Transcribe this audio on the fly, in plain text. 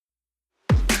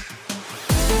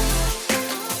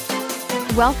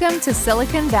Welcome to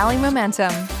Silicon Valley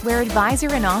Momentum, where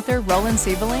advisor and author Roland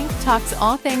Siebelink talks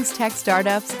all things tech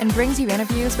startups and brings you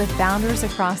interviews with founders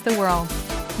across the world.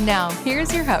 Now,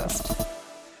 here's your host.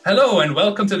 Hello and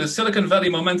welcome to the Silicon Valley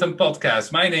Momentum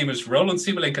podcast. My name is Roland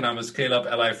Siebelink and I'm a scale-up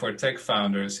ally for tech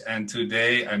founders. And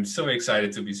today I'm so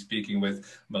excited to be speaking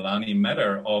with Melanie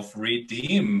Meador of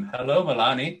Redeem. Hello,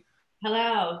 Melanie.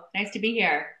 Hello, nice to be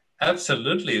here.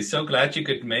 Absolutely. So glad you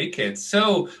could make it.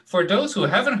 So for those who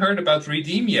haven't heard about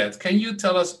Redeem yet, can you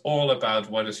tell us all about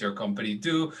what does your company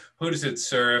do, who does it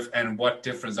serve, and what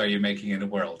difference are you making in the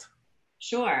world?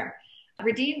 Sure.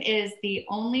 Redeem is the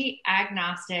only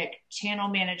agnostic channel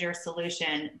manager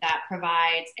solution that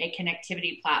provides a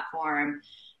connectivity platform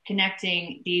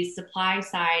connecting the supply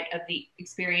side of the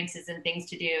experiences and things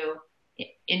to do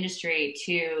industry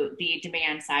to the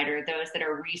demand side, or those that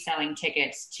are reselling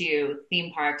tickets to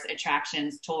theme parks,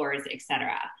 attractions, tours,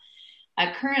 etc.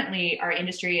 Currently, our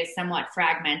industry is somewhat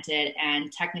fragmented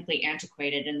and technically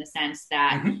antiquated in the sense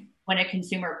that when a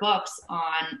consumer books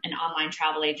on an online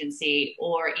travel agency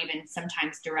or even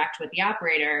sometimes direct with the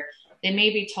operator, they may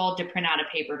be told to print out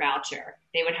a paper voucher.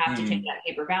 They would have to take that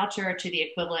paper voucher to the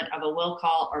equivalent of a will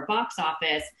call or box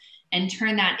office and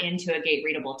turn that into a gate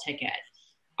readable ticket.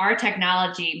 Our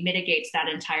technology mitigates that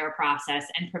entire process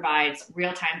and provides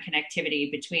real-time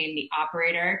connectivity between the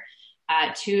operator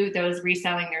to those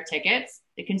reselling their tickets.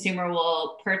 The consumer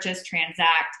will purchase,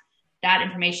 transact. That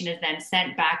information is then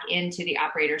sent back into the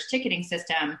operator's ticketing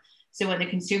system. So when the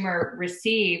consumer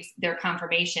receives their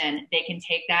confirmation, they can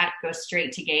take that, go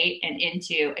straight to gate and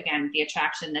into, again, the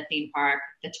attraction, the theme park,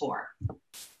 the tour.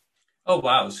 Oh,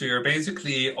 wow. So you're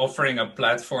basically offering a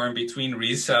platform between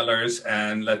resellers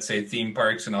and, let's say, theme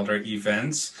parks and other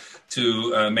events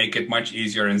to make it much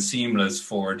easier and seamless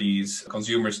for these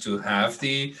consumers to have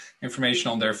the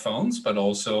information on their phones, but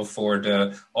also for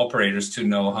the operators to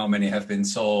know how many have been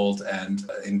sold and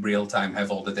in real time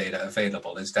have all the data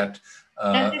available. Is that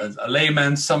a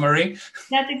layman's summary?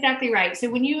 That's exactly right. So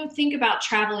when you think about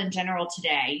travel in general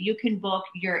today, you can book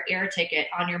your air ticket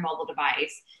on your mobile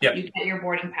device. Yep. You get your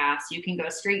boarding pass. You can go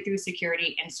straight through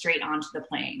security and straight onto the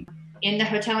plane. In the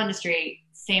hotel industry,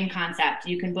 same concept.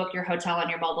 You can book your hotel on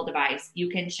your mobile device. You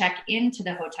can check into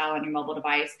the hotel on your mobile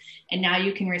device. And now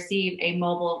you can receive a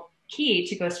mobile key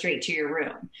to go straight to your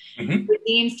room.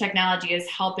 Redeem's technology is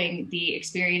helping the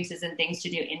experiences and things to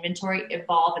do inventory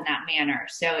evolve in that manner.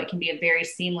 So it can be a very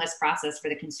seamless process for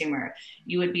the consumer.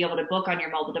 You would be able to book on your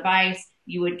mobile device,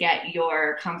 you would get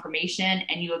your confirmation,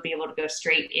 and you would be able to go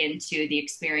straight into the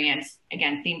experience,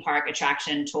 again, theme park,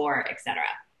 attraction, tour, etc.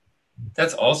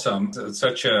 That's awesome. It's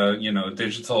such a,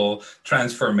 digital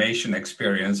transformation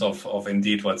experience of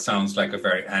indeed what sounds like a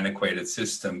very antiquated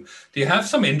system. Do you have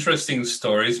some interesting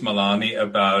stories, Melanie,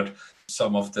 about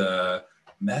some of the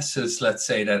messes, let's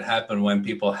say, that happen when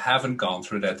people haven't gone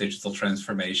through that digital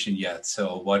transformation yet?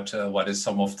 So what is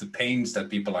some of the pains that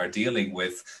people are dealing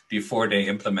with before they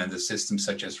implement a system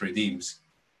such as Redeem's?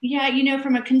 Yeah,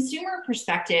 from a consumer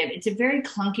perspective, it's a very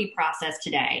clunky process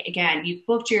today. Again, you've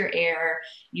booked your air,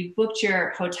 you've booked your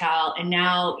hotel, and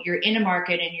now you're in a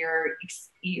market and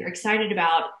you're excited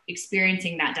about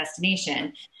experiencing that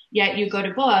destination. Yet you go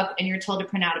to book and you're told to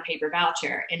print out a paper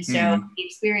voucher. And so the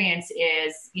experience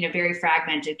is, very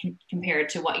fragmented compared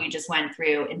to what you just went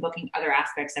through in booking other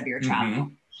aspects of your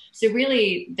travel. So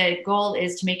really, the goal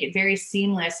is to make it very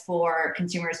seamless for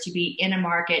consumers to be in a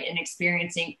market and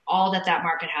experiencing all that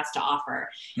market has to offer.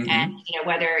 And,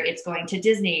 whether it's going to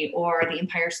Disney or the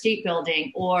Empire State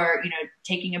Building or,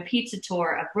 taking a pizza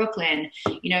tour of Brooklyn,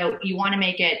 you want to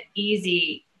make it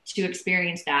easy to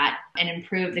experience that and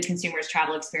improve the consumer's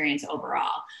travel experience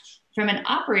overall. From an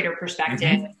operator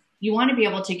perspective, you want to be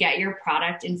able to get your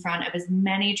product in front of as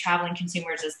many traveling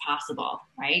consumers as possible,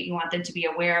 right? You want them to be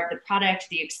aware of the product,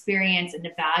 the experience, and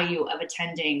the value of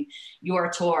attending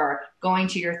your tour, going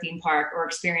to your theme park, or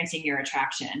experiencing your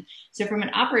attraction. So from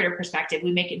an operator perspective,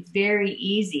 we make it very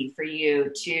easy for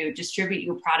you to distribute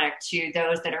your product to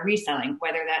those that are reselling,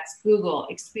 whether that's Google,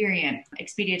 Experian,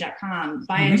 Expedia.com,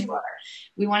 Viator.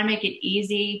 We want to make it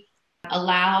easy,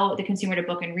 allow the consumer to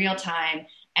book in real time,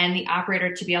 and the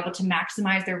operator to be able to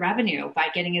maximize their revenue by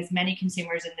getting as many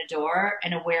consumers in the door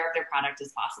and aware of their product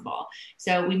as possible.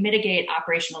 So we mitigate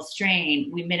operational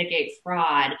strain, we mitigate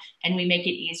fraud, and we make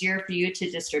it easier for you to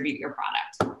distribute your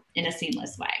product in a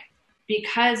seamless way.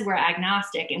 Because we're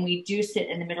agnostic and we do sit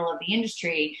in the middle of the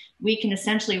industry, we can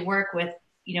essentially work with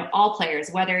all players,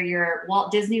 whether you're Walt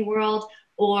Disney World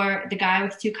or the guy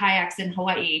with 2 kayaks in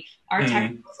Hawaii. Our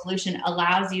technical solution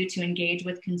allows you to engage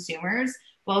with consumers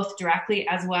both directly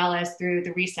as well as through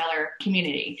the reseller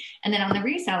community. And then on the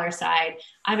reseller side,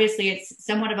 obviously it's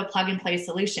somewhat of a plug and play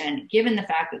solution, given the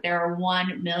fact that there are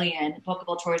 1 million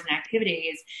bookable tours and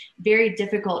activities, very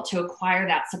difficult to acquire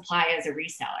that supply as a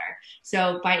reseller.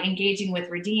 So by engaging with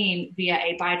Redeem via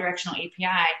a bidirectional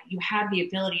API, you have the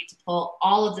ability to pull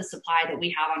all of the supply that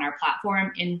we have on our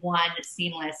platform in one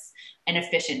seamless and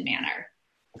efficient manner.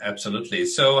 Absolutely.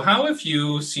 So how have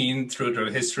you seen through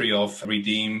the history of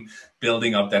Redeem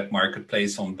building up that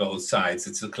marketplace on both sides?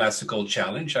 It's a classical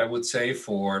challenge, I would say,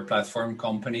 for platform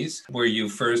companies. Were you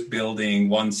first building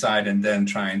one side and then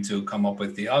trying to come up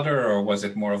with the other, or was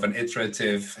it more of an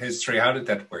iterative history? How did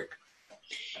that work?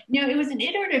 No, it was an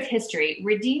iterative history.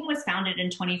 Redeem was founded in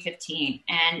 2015,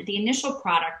 and the initial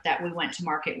product that we went to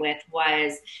market with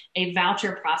was a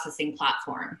voucher processing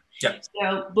platform. Yep.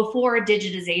 So before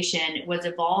digitization was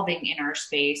evolving in our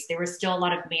space, there was still a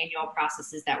lot of manual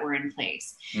processes that were in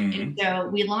place. Mm-hmm. And so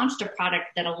we launched a product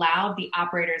that allowed the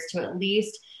operators to at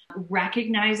least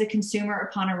recognize a consumer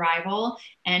upon arrival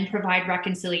and provide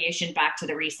reconciliation back to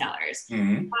the resellers.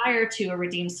 Mm-hmm. Prior to a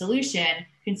Redeem solution,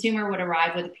 consumer would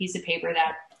arrive with a piece of paper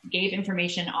that gave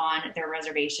information on their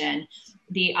reservation.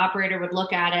 The operator would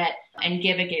look at it and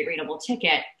give a gate readable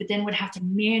ticket, but then would have to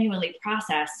manually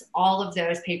process all of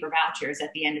those paper vouchers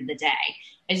at the end of the day.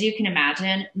 As you can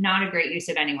imagine, not a great use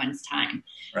of anyone's time.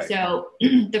 Right. So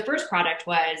the first product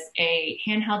was a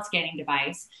handheld scanning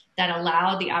device that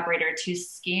allowed the operator to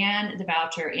scan the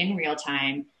voucher in real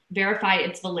time, verify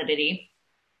its validity,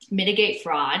 mitigate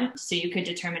fraud, so you could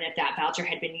determine if that voucher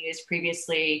had been used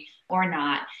previously or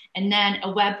not, and then a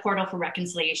web portal for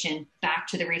reconciliation back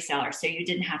to the reseller, so you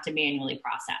didn't have to manually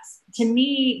process. To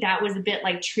me, that was a bit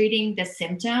like treating the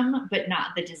symptom, but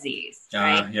not the disease,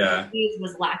 right? Yeah. The disease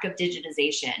was lack of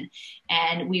digitization,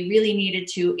 and we really needed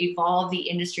to evolve the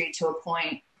industry to a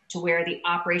point to where the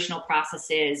operational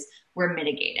processes were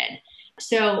mitigated.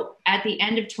 So at the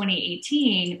end of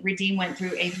 2018, Redeem went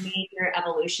through a major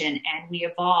evolution, and we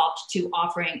evolved to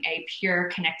offering a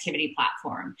pure connectivity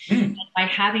platform. And by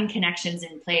having connections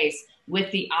in place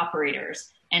with the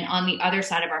operators, and on the other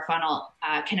side of our funnel,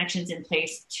 connections in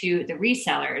place to the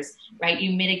resellers, right?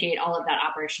 You mitigate all of that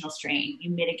operational strain.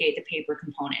 You mitigate the paper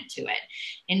component to it.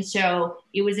 And so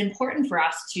it was important for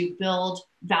us to build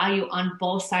value on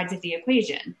both sides of the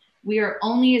equation. We are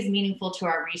only as meaningful to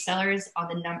our resellers on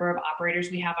the number of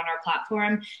operators we have on our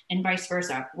platform, and vice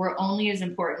versa. We're only as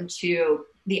important to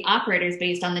the operators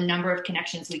based on the number of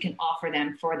connections we can offer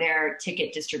them for their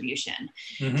ticket distribution.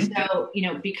 Mm-hmm. So,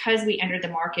 because we entered the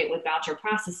market with voucher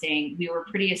processing, we were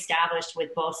pretty established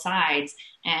with both sides.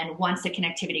 And once the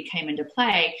connectivity came into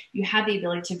play, you have the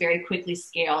ability to very quickly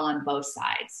scale on both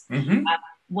sides. Mm-hmm.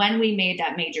 When we made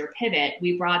that major pivot,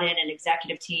 we brought in an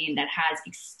executive team that has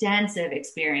extensive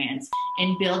experience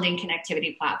in building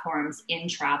connectivity platforms in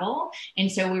travel.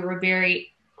 And so we were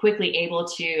very quickly able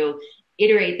to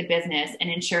iterate the business and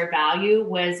ensure value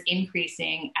was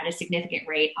increasing at a significant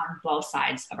rate on both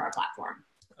sides of our platform.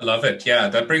 I love it. Yeah,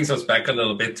 that brings us back a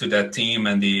little bit to that team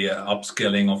and the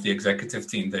upskilling of the executive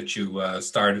team that you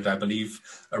started, I believe,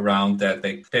 around that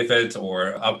big pivot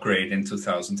or upgrade in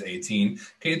 2018.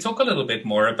 Can you talk a little bit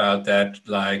more about that?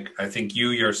 Like, I think you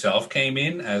yourself came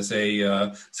in as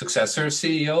a successor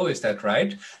CEO. Is that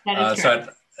right? That is correct.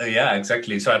 Yeah,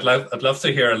 exactly. So I'd love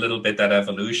to hear a little bit that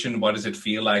evolution. What does it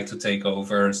feel like to take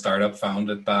over a startup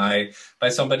founded by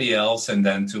somebody else and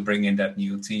then to bring in that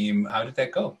new team? How did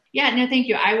that go? Yeah, no, thank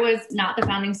you. I was not the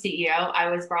founding CEO. I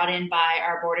was brought in by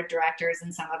our board of directors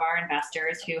and some of our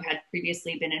investors who had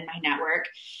previously been in my network.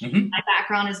 Mm-hmm. My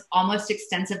background is almost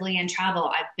extensively in travel.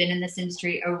 I've been in this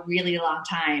industry a really long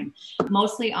time,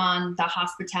 mostly on the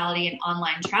hospitality and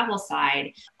online travel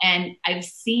side. And I've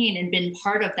seen and been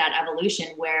part of that evolution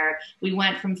where we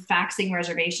went from faxing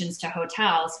reservations to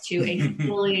hotels to a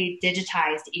fully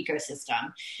digitized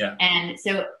ecosystem. Yeah. And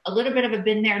so a little bit of a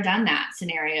been there, done that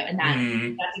scenario, and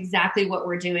that's exactly what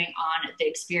we're doing on the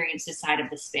experiences side of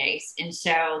the space. And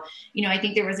so, I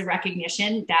think there was a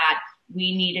recognition that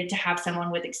we needed to have someone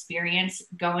with experience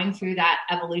going through that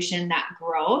evolution, that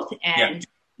growth, and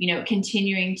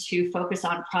continuing to focus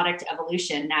on product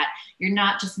evolution, that you're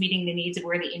not just meeting the needs of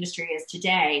where the industry is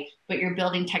today, but you're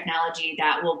building technology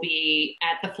that will be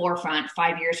at the forefront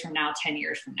 5 years from now, 10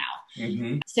 years from now.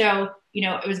 Mm-hmm. So,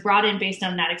 it was brought in based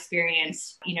on that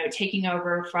experience, taking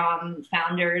over from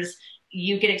founders.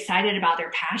 You get excited about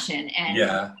their passion and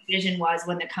what the vision was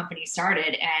when the company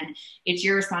started. And it's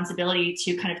your responsibility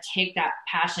to kind of take that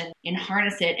passion and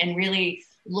harness it and really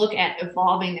look at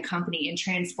evolving the company and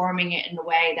transforming it in a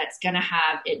way that's going to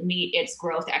have it meet its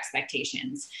growth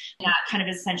expectations. And that kind of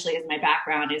essentially is my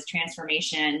background, is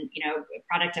transformation,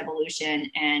 product evolution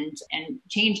and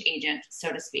change agent,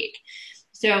 so to speak.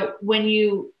 So when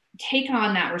you take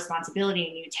on that responsibility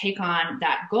and you take on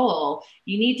that goal,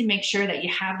 you need to make sure that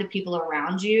you have the people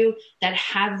around you that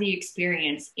have the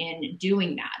experience in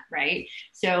doing that, right?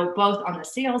 So both on the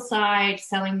sales side,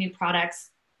 selling new products,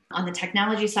 on the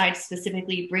technology side,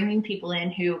 specifically bringing people in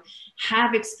who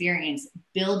have experience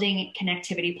building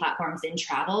connectivity platforms in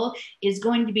travel is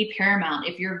going to be paramount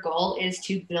if your goal is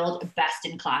to build a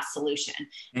best-in-class solution.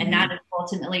 Mm-hmm. And that is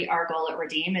ultimately our goal at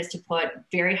Redeem, is to put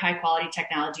very high-quality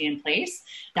technology in place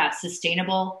that's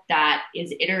sustainable, that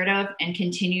is iterative, and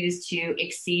continues to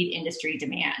exceed industry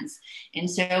demands. And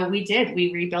so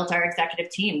we rebuilt our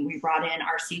executive team. We brought in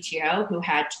our CTO, who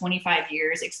had 25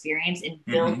 years experience in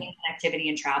building connectivity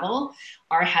in travel.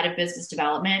 Our head of business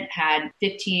development had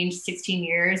 15, 16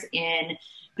 years in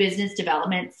business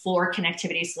development for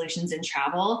connectivity solutions in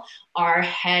travel. Our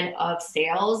head of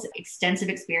sales, extensive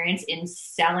experience in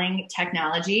selling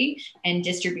technology and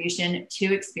distribution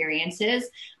to experiences.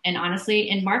 And honestly,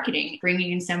 in marketing,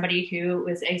 bringing in somebody who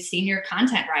was a senior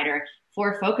content writer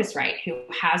for Focusrite, who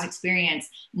has experience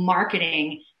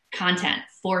marketing content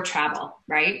for travel,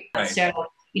 right? So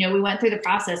we went through the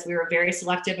process. We were very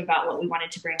selective about what we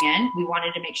wanted to bring in. We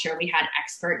wanted to make sure we had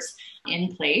experts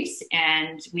in place,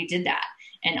 and we did that.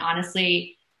 And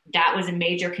honestly, that was a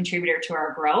major contributor to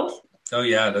our growth. Oh,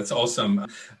 yeah, that's awesome.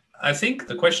 I think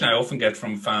the question I often get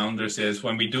from founders is,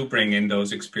 when we do bring in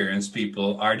those experienced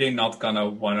people, are they not going to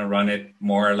want to run it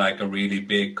more like a really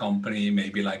big company,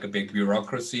 maybe like a big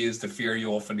bureaucracy, is the fear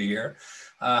you often hear.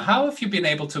 How have you been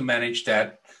able to manage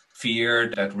that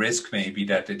fear, that risk maybe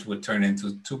that it would turn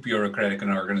into too bureaucratic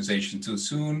an organization too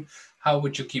soon? How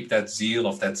would you keep that zeal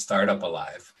of that startup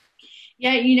alive?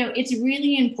 Yeah, it's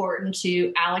really important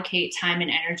to allocate time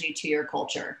and energy to your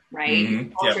culture, right?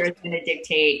 Mm-hmm. Culture is going to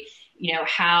dictate,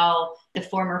 how the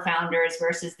former founders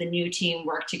versus the new team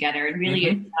work together. And really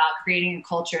it's about creating a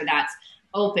culture that's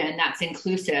open, that's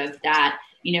inclusive, that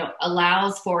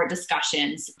allows for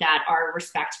discussions that are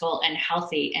respectful and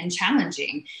healthy and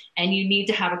challenging. And you need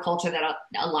to have a culture that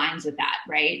aligns with that,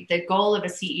 right? The goal of a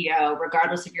CEO,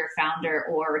 regardless if you're a founder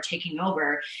or taking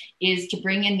over, is to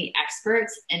bring in the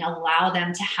experts and allow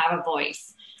them to have a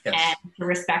voice. Yes. And to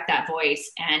respect that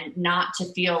voice, and not to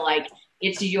feel like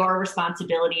it's your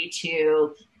responsibility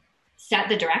to set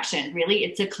the direction. Really,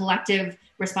 it's a collective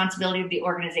responsibility of the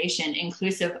organization,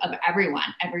 inclusive of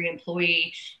everyone, every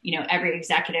employee, every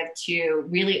executive, to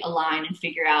really align and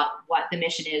figure out what the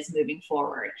mission is moving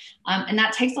forward. And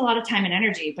that takes a lot of time and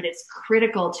energy, but it's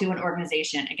critical to an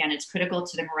organization. Again, it's critical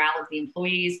to the morale of the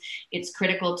employees. It's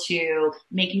critical to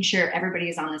making sure everybody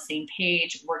is on the same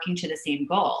page, working to the same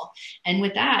goal. And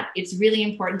with that, it's really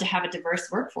important to have a diverse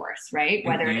workforce, right?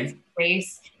 Whether it's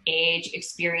race, age,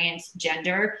 experience,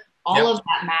 gender. All of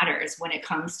that matters when it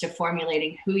comes to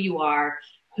formulating who you are,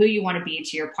 who you want to be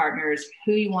to your partners,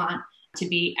 who you want to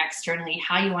be externally,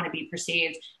 how you want to be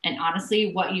perceived, and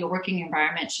honestly, what your working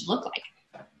environment should look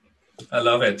like. I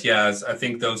love it. Yes, I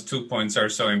think those 2 points are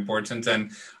so important.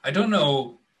 And I don't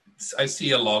know, I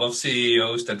see a lot of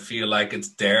CEOs that feel like it's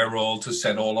their role to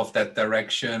set all of that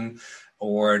direction,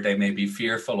 or they may be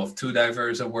fearful of too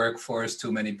diverse a workforce,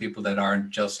 too many people that aren't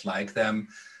just like them.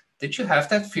 Did you have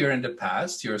that fear in the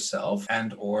past yourself,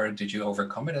 or did you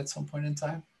overcome it at some point in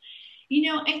time?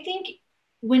 I think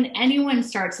when anyone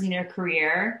starts in their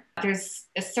career, there's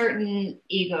a certain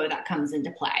ego that comes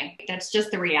into play. That's just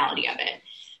the reality of it.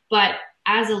 But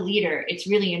as a leader, it's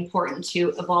really important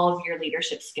to evolve your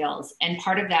leadership skills. And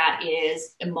part of that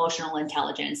is emotional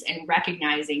intelligence and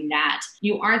recognizing that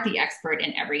you aren't the expert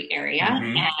in every area,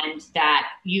 and that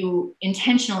you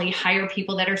intentionally hire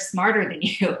people that are smarter than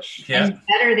you and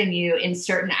better than you in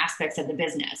certain aspects of the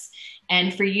business.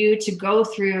 And for you to go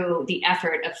through the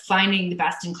effort of finding the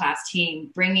best-in-class team,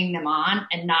 bringing them on,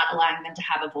 and not allowing them to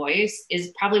have a voice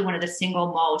is probably one of the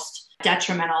single most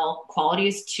detrimental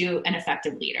qualities to an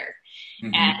effective leader.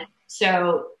 And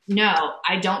so, no,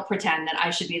 I don't pretend that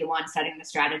I should be the one setting the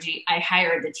strategy. I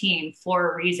hired the team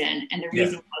for a reason. And the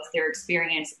reason was their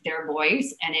experience, their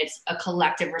voice, and it's a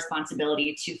collective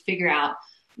responsibility to figure out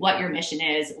what your mission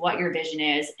is, what your vision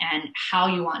is, and how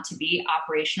you want to be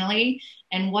operationally,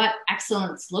 and what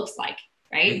excellence looks like,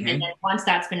 right? And then once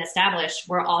that's been established,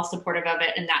 we're all supportive of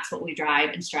it. And that's what we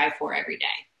drive and strive for every day.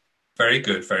 Very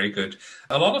good, very good.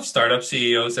 A lot of startup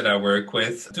CEOs that I work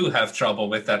with do have trouble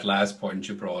with that last point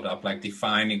you brought up, like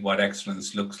defining what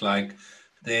excellence looks like.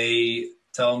 They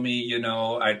tell me,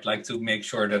 I'd like to make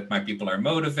sure that my people are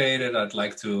motivated. I'd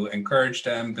like to encourage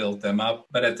them, build them up.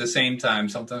 But at the same time,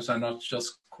 sometimes I'm not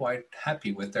just quite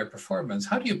happy with their performance.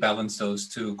 How do you balance those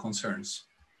two concerns?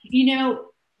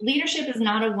 Leadership is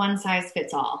not a one size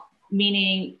fits all.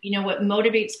 Meaning, what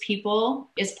motivates people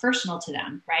is personal to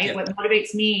them, right? Yeah. What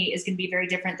motivates me is going to be very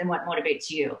different than what motivates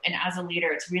you. And as a leader,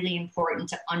 it's really important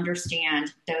to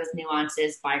understand those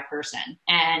nuances by person.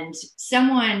 And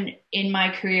someone in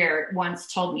my career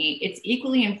once told me it's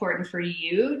equally important for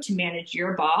you to manage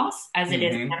your boss as it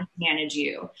is them to manage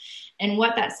you. And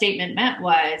what that statement meant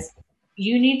was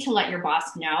you need to let your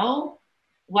boss know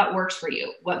what works for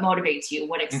you, what motivates you,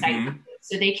 what excites you,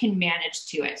 so they can manage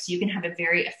to it. So you can have a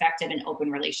very effective and open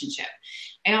relationship.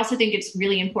 I also think it's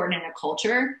really important in a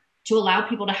culture to allow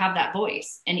people to have that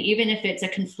voice. And even if it's a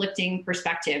conflicting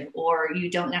perspective or you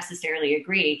don't necessarily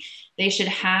agree, they should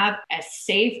have a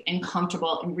safe and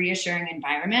comfortable and reassuring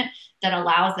environment that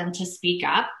allows them to speak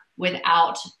up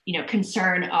without,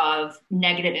 concern of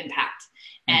negative impact.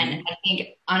 And I think,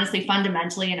 honestly,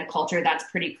 fundamentally in a culture, that's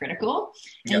pretty critical.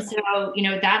 And so,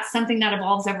 that's something that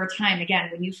evolves over time. Again,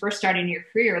 when you first start in your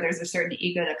career, there's a certain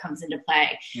ego that comes into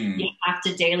play. You have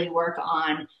to daily work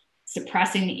on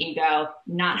suppressing the ego,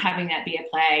 not having that be a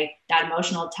play, that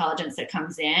emotional intelligence that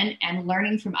comes in, and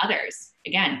learning from others.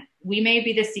 Again, we may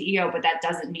be the CEO, but that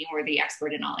doesn't mean we're the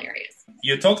expert in all areas.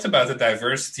 You talked about the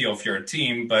diversity of your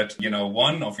team, but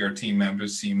one of your team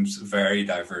members seems very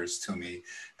diverse to me.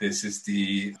 This is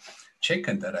the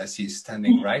chicken that I see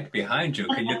standing right behind you.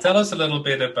 Can you tell us a little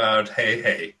bit about Hey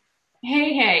Hey?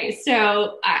 Hey Hey.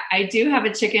 So I do have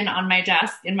a chicken on my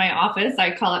desk in my office.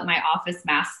 I call it my office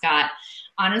mascot.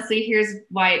 Honestly, here's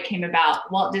why it came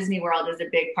about. Walt Disney World is a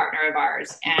big partner of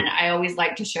ours. And I always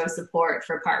like to show support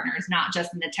for partners, not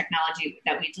just in the technology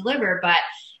that we deliver, but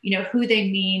who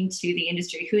they mean to the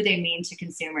industry, who they mean to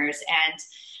consumers. And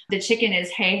the chicken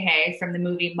is Hey Hey from the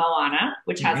movie Moana,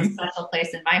 which has a special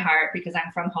place in my heart because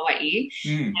I'm from Hawaii.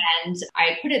 And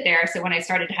I put it there so when I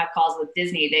started to have calls with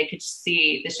Disney, they could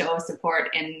see the show of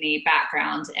support in the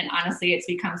background. And honestly, it's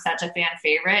become such a fan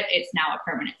favorite. It's now a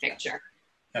permanent fixture.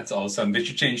 That's awesome. Did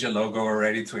you change the logo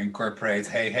already to incorporate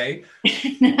Hey Hey?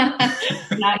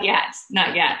 Not yet.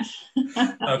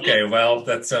 Okay, well,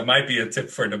 that might be a tip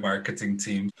for the marketing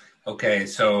team. Okay,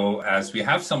 so as we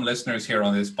have some listeners here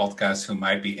on this podcast who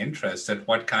might be interested,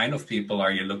 what kind of people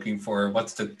are you looking for?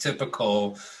 What's the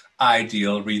typical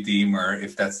ideal redeemer,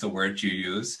 if that's the word you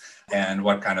use? And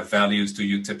what kind of values do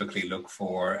you typically look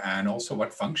for? And also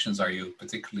what functions are you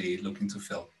particularly looking to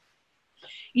fill?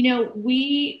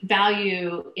 We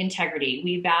value integrity.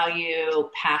 We value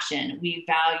passion. We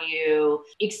value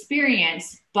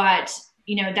experience, but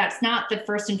that's not the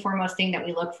first and foremost thing that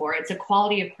we look for. It's a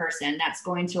quality of person that's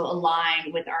going to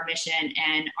align with our mission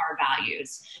and our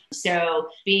values. So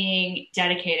being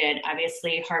dedicated,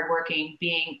 obviously hardworking,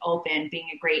 being open, being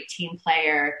a great team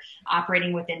player,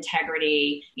 operating with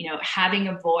integrity, having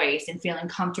a voice and feeling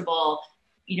comfortable,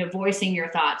 voicing your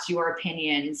thoughts, your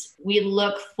opinions. We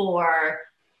look for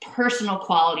personal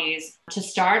qualities to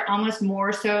start, almost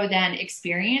more so than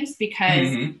experience,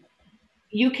 because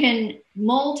you can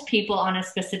mold people on a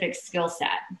specific skill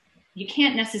set. You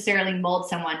can't necessarily mold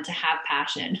someone to have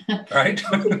passion, right?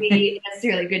 To be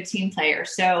necessarily a good team player.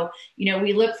 So,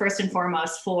 we look first and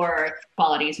foremost for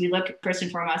qualities. We look first and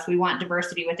foremost, we want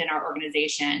diversity within our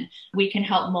organization. We can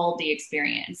help mold the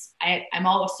experience. I'm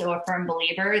also a firm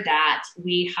believer that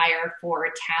we hire for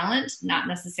talent, not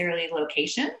necessarily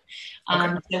location.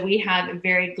 So we have a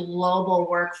very global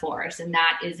workforce, and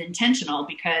that is intentional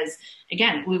because,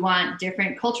 again, we want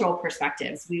different cultural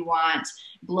perspectives. We want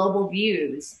global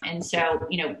views. And so,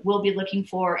 we'll be looking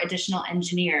for additional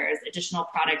engineers, additional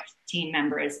product team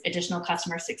members, additional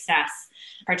customer success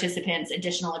participants,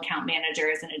 additional account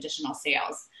managers, and additional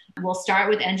sales. We'll start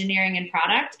with engineering and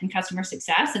product and customer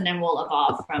success, and then we'll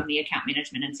evolve from the account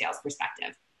management and sales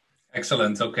perspective.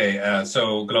 Excellent. Okay.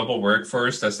 So global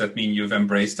workforce, does that mean you've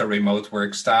embraced a remote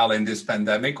work style in this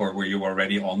pandemic, or were you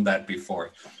already on that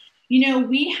before?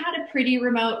 We had a pretty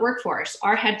remote workforce.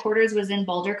 Our headquarters was in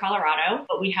Boulder, Colorado,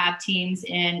 but we have teams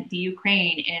in the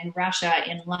Ukraine, in Russia,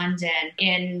 in London,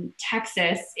 in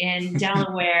Texas, in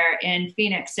Delaware, in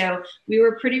Phoenix. So we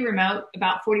were pretty remote.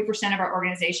 About 40% of our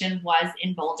organization was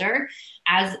in Boulder.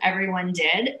 As everyone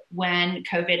did when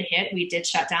COVID hit, we did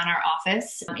shut down our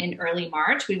office in early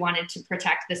March. We wanted to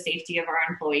protect the safety of our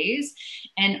employees.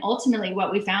 And ultimately,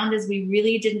 what we found is we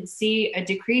really didn't see a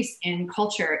decrease in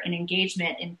culture, in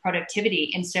engagement, in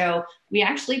productivity. And so we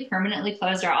actually permanently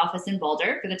closed our office in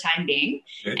Boulder for the time being.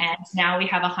 Good. And now we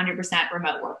have 100%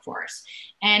 remote workforce.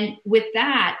 And with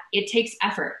that, it takes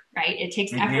effort, right? It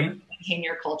takes effort to maintain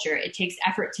your culture. It takes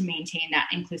effort to maintain that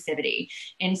inclusivity.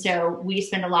 And so we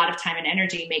spend a lot of time and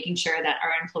energy making sure that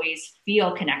our employees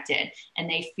feel connected and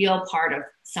they feel part of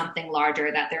something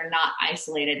larger, that they're not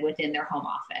isolated within their home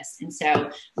office. And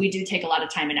so we do take a lot of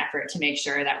time and effort to make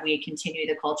sure that we continue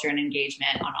the culture and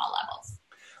engagement on all levels.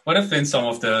 What have been some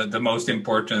of the most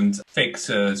important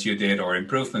fixes you did or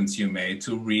improvements you made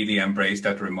to really embrace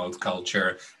that remote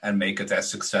culture and make it as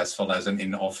successful as an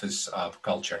in-office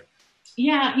culture?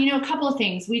 Yeah, a couple of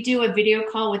things. We do a video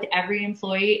call with every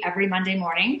employee every Monday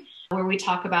morning where we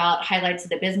talk about highlights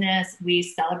of the business. We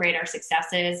celebrate our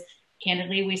successes.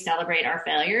 Candidly, we celebrate our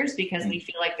failures because we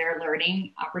feel like they're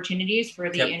learning opportunities for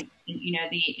the,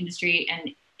 the industry and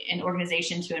an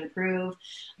organization to improve.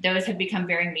 Those have become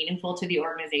very meaningful to the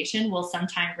organization. We'll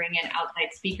sometimes bring in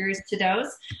outside speakers to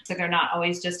those, so they're not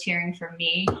always just hearing from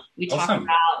me. We talk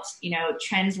about,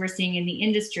 trends we're seeing in the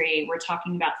industry. We're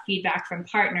talking about feedback from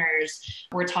partners.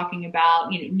 We're talking about,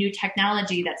 new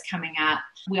technology that's coming up.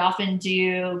 We often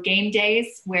do game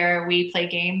days where we play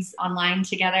games online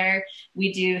together.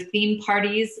 We do theme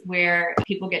parties where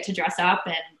people get to dress up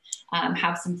and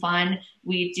have some fun.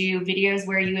 We do videos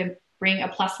where you bring a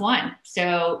 +1.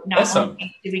 So not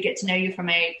only do we get to know you from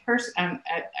a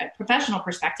professional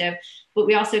perspective, but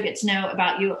we also get to know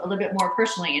about you a little bit more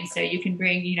personally. And so you can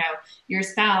bring, your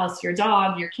spouse, your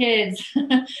dog, your kids,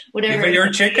 whatever. Even your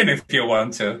chicken if you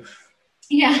want to.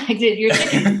 Yeah, I did. Your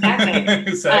chicken,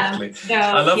 exactly. Exactly.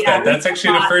 I love that. That's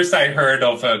actually the first I heard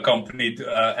of a company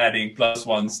adding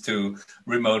 +1s to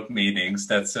remote meetings.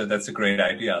 That's a great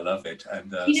idea. I love it.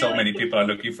 And so many people are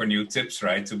looking for new tips,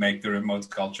 right, to make the remote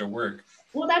culture work.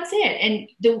 Well, that's it. And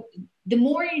the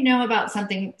more you know about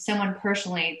someone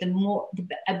personally,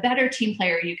 a better team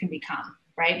player you can become.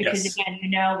 Right? Because again, you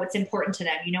know what's important to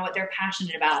them. You know what they're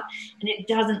passionate about. And it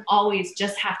doesn't always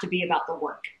just have to be about the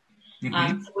work. So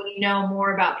when you know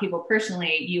more about people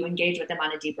personally, you engage with them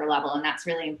on a deeper level, and that's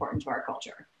really important to our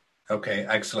culture. Okay,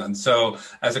 excellent. So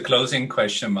as a closing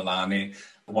question, Melanie,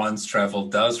 once travel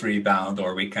does rebound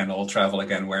or we can all travel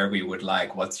again where we would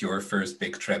like, what's your first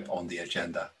big trip on the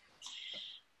agenda?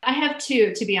 I have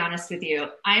two, to be honest with you.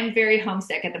 I'm very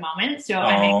homesick at the moment, so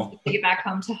I'm anxious to get back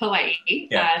home to Hawaii.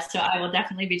 So I will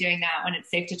definitely be doing that when it's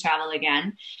safe to travel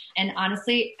again. And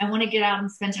honestly, I want to get out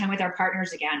and spend time with our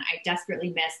partners again. I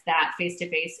desperately miss that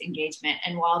face-to-face engagement.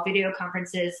 And while video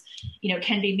conferences,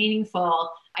 can be meaningful,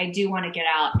 I do want to get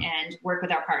out and work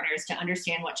with our partners to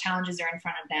understand what challenges are in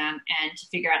front of them and to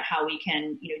figure out how we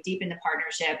can, deepen the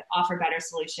partnership, offer better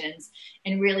solutions,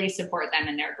 and really support them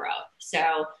in their growth.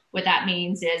 So what that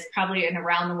means is probably an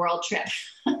around the world trip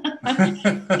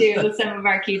to some of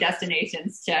our key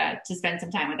destinations to spend some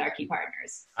time with our key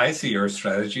partners. I see your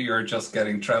strategy. You're just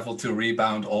getting travel to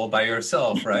rebound all by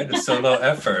yourself, right? A solo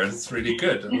effort. It's really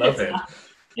good. I love it.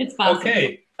 It's possible.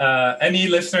 Okay. Any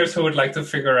listeners who would like to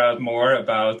figure out more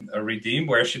about Redeem,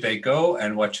 where should they go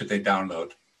and what should they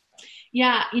download?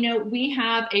 Yeah, we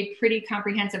have a pretty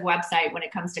comprehensive website when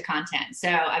it comes to content. So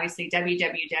obviously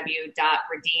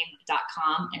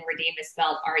www.redeem.com, and Redeem is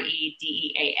spelled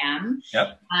REDEAM.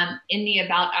 Yep. In the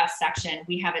About Us section,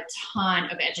 we have a ton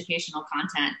of educational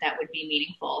content that would be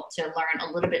meaningful to learn a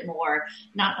little bit more,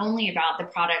 not only about the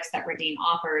products that Redeem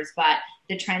offers, but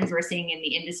the trends we're seeing in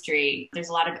the industry. There's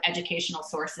a lot of educational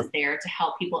sources there to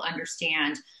help people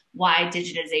understand why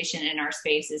digitization in our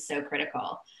space is so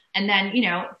critical. And then,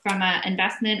 from an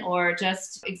investment or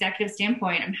just executive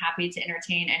standpoint, I'm happy to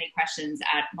entertain any questions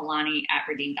at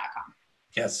melanie@redeem.com.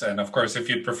 Yes, and of course, if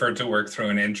you'd prefer to work through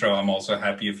an intro, I'm also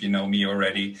happy, if you know me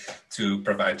already, to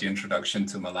provide the introduction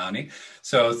to Melanie.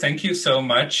 So thank you so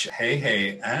much,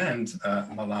 Hey, and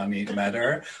Melanie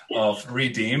Meador of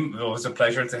Redeem. It was a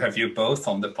pleasure to have you both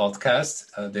on the podcast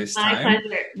this time.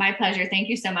 My pleasure. Thank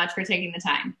you so much for taking the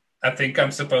time. I think I'm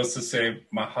supposed to say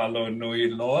mahalo nui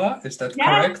loa. Is that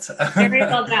correct? Very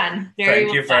well done.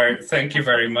 Thank you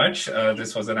very much.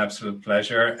 This was an absolute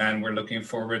pleasure. And we're looking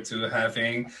forward to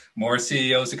having more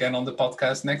CEOs again on the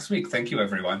podcast next week. Thank you,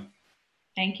 everyone.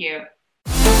 Thank you.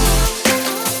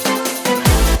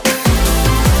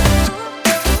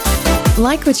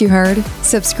 Like what you heard?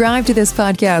 Subscribe to this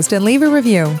podcast and leave a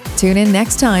review. Tune in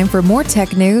next time for more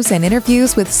tech news and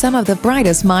interviews with some of the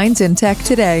brightest minds in tech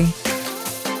today.